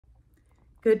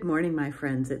Good morning, my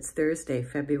friends. It's Thursday,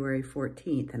 February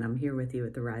 14th, and I'm here with you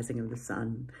at the rising of the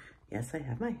sun. Yes, I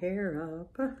have my hair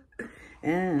up.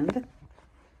 And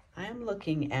I am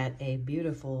looking at a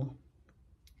beautiful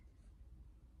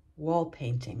wall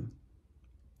painting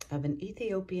of an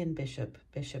Ethiopian bishop,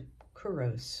 Bishop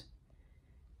Carroll,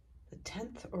 the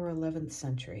 10th or 11th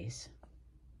centuries.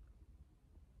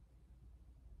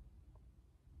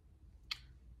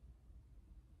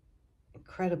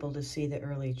 Incredible to see the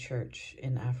early church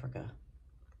in Africa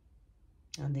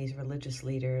and these religious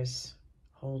leaders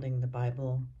holding the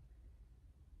Bible,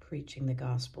 preaching the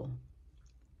gospel.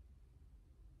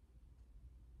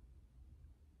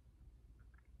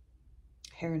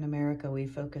 Here in America, we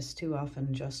focus too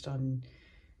often just on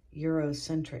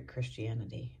Eurocentric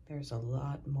Christianity. There's a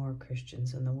lot more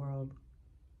Christians in the world.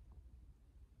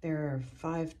 There are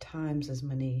 5 times as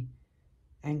many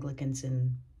Anglicans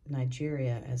in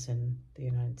Nigeria as in the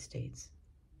United States.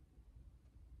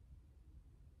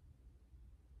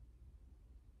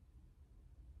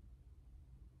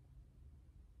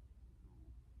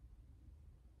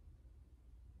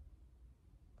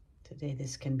 Today,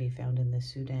 this can be found in the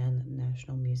Sudan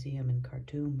National Museum in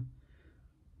Khartoum.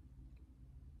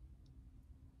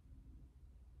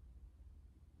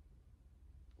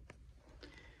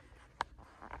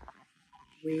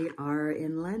 We are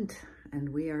in Lent, and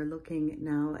we are looking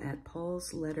now at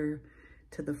Paul's letter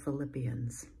to the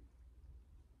Philippians.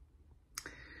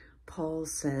 Paul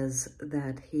says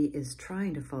that he is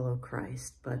trying to follow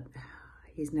Christ, but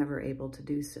he's never able to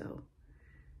do so.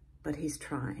 But he's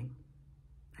trying.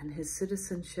 And his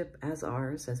citizenship, as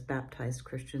ours, as baptized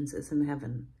Christians, is in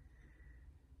heaven.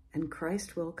 And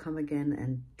Christ will come again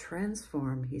and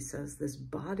transform, he says, this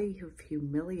body of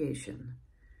humiliation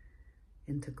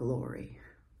into glory.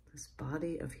 This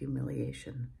body of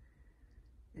humiliation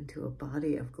into a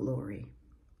body of glory.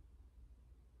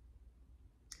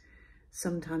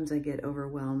 Sometimes I get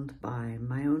overwhelmed by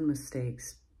my own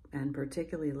mistakes, and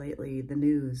particularly lately, the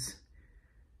news,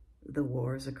 the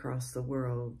wars across the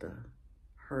world, the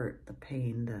hurt, the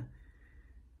pain,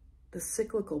 the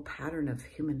cyclical pattern of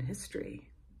human history.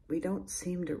 We don't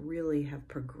seem to really have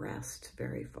progressed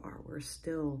very far. We're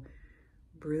still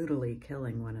brutally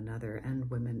killing one another and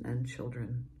women and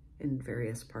children in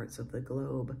various parts of the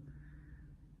globe.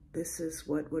 This is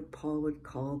what Paul would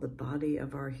call the body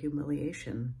of our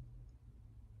humiliation.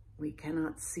 We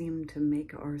cannot seem to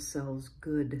make ourselves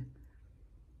good.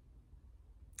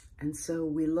 And so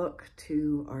we look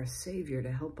to our Savior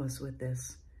to help us with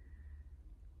this.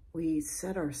 We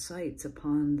set our sights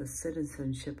upon the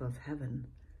citizenship of heaven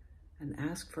and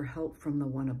ask for help from the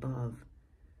one above.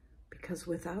 Because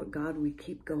without God, we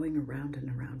keep going around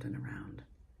and around and around.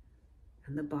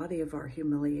 And the body of our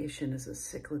humiliation is a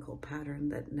cyclical pattern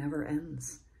that never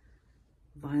ends.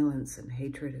 Violence and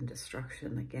hatred and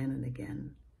destruction again and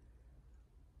again.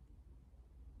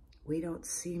 We don't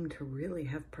seem to really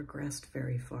have progressed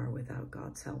very far without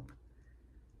God's help.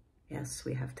 Yes,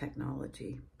 we have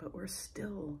technology, but we're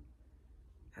still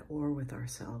at war with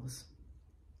ourselves.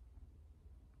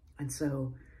 And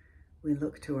so we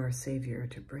look to our Savior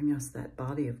to bring us that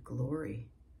body of glory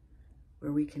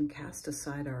where we can cast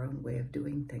aside our own way of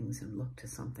doing things and look to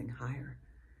something higher.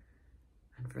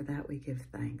 And for that we give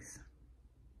thanks.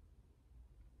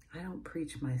 I don't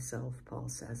preach myself, Paul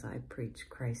says. I preach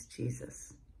Christ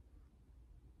Jesus.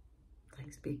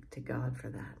 Thanks be to God for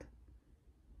that.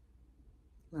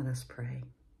 Let us pray.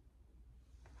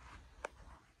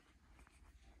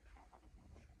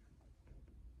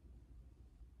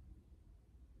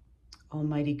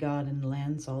 Almighty God, in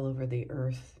lands all over the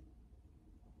earth,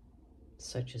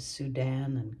 such as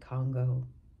Sudan and Congo,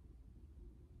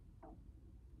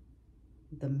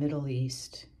 the Middle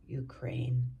East,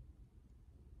 Ukraine,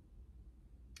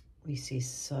 we see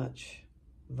such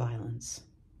violence.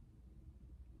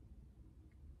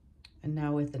 And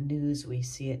now with the news, we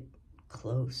see it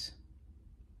close.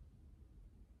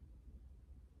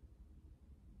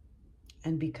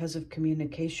 And because of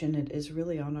communication, it is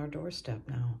really on our doorstep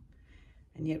now.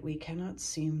 And yet we cannot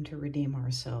seem to redeem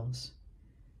ourselves.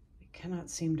 We cannot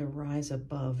seem to rise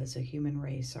above as a human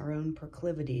race our own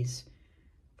proclivities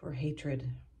for hatred,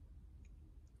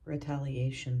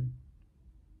 retaliation,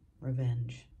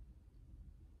 revenge.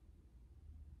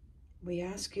 We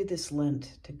ask you this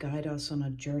Lent to guide us on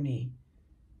a journey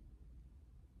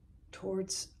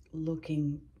towards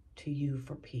looking to you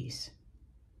for peace.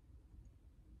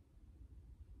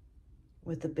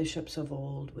 With the bishops of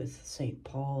old, with St.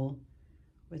 Paul,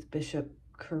 with Bishop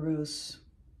Carroll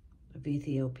of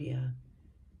Ethiopia,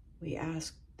 we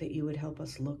ask that you would help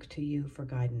us look to you for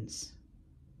guidance,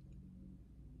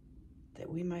 that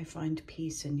we might find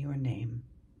peace in your name,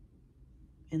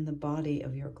 in the body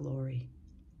of your glory.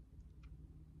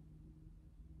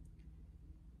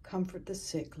 Comfort the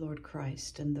sick, Lord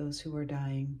Christ, and those who are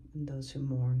dying and those who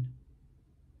mourn,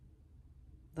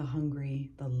 the hungry,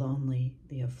 the lonely,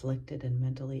 the afflicted and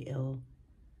mentally ill,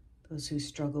 those who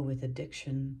struggle with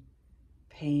addiction,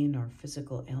 pain, or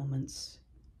physical ailments,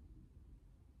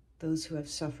 those who have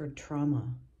suffered trauma,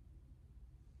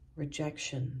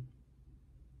 rejection,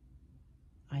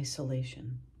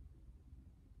 isolation.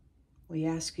 We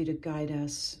ask you to guide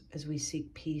us as we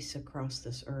seek peace across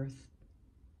this earth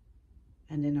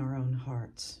and in our own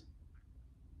hearts.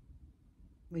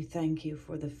 We thank you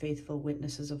for the faithful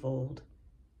witnesses of old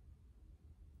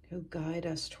who guide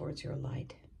us towards your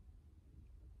light.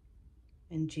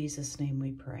 In Jesus' name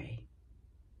we pray.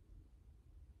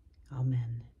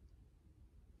 Amen.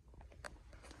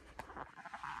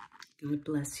 God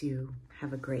bless you.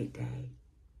 Have a great day.